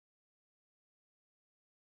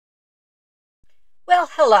Well,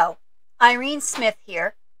 hello. Irene Smith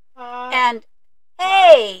here. Uh, And,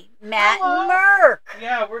 hey, Matt hello. and Merk.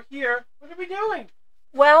 Yeah, we're here. What are we doing?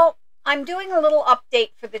 Well, I'm doing a little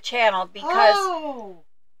update for the channel because Oh,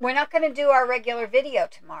 we're not going to do our regular video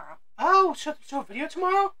tomorrow. So video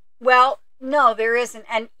tomorrow? Well, no, there isn't.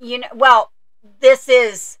 And, this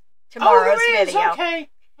is tomorrow's there is. video. Okay.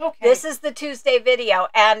 This is the Tuesday video,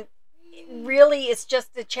 and really it's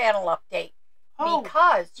just a channel update. Oh.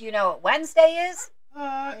 Because, you know what Wednesday is?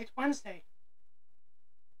 It's Wednesday.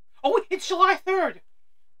 Oh, it's July 3rd.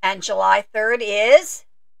 And July 3rd is?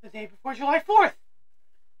 The day before July 4th.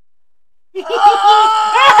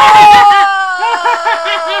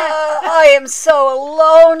 I am so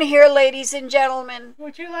alone here, ladies and gentlemen.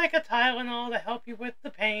 Would you like a Tylenol to help you with the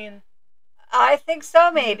pain? I think so,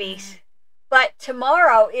 maybe. But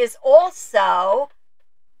tomorrow is also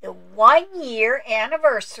the 1-year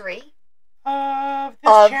anniversary Of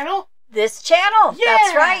of channel? this channel. Yeah.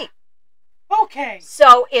 That's right. Okay.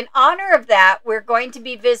 So in honor of that, we're going to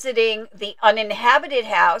be visiting the uninhabited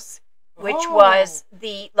house, which was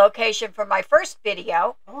the location for my first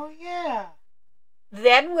video. Oh, yeah.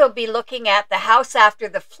 Then we'll be looking at the house after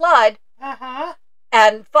the flood. Uh-huh.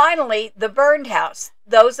 And finally, the burned house.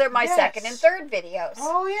 Those are my Yes. second and third videos.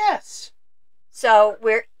 Oh, yes. So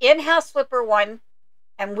we're in House Flipper 1,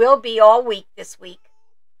 and we'll be all week this week,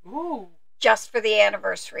 Ooh. just for the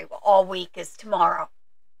anniversary. Well, all week is tomorrow.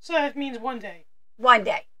 So that means one day. One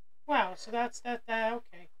day. Wow, so that's that,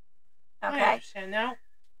 okay. I Okay. understand now.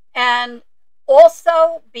 And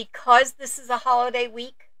also, because this is a holiday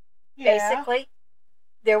week, Yeah. basically,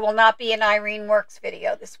 there will not be an Irene Works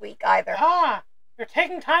video this week either. Ah, you're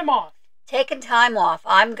taking time off. Taking time off.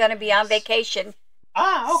 I'm going to be on vacation.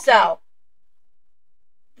 Ah, okay. So,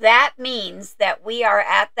 that means that we are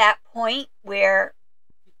at that point where...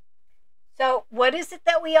 So, what is it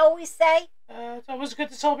that we always say? It's always good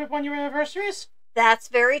to celebrate 1-year anniversaries. That's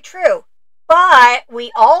very true. But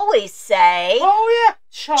we always say... Oh, yeah.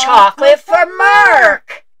 Chocolate for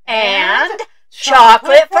Merk and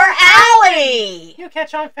chocolate for Allie. You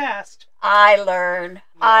catch on fast. I learn.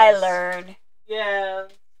 I learn. Yeah.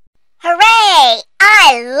 Hooray!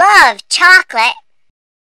 I love chocolate.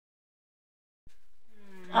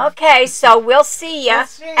 Okay, so we'll see ya, We'll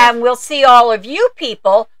see ya. and we'll see all of you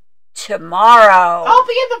people tomorrow. I'll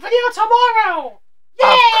be in the video tomorrow.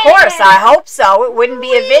 Of course, I hope so. It wouldn't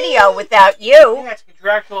be a video without you. Yeah, it's a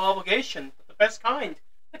contractual obligation, but the best kind.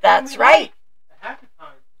 The kind That's we right. like. The happy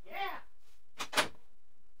kind. Yeah.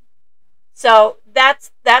 So that's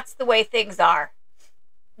the way things are.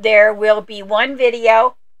 There will be one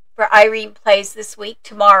video for Irene Plays this week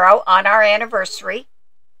tomorrow on our anniversary.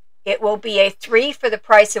 It will be a 3 for the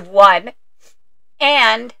price of 1.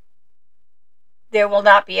 And there will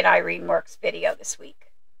not be an Irene Works video this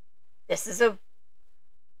week. This is a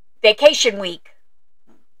vacation week,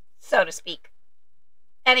 so to speak.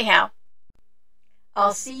 Anyhow,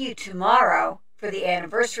 I'll see you tomorrow for the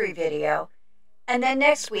anniversary video. And then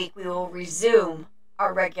next week we will resume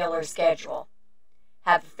our regular schedule.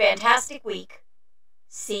 Have a fantastic week.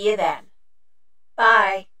 See you then.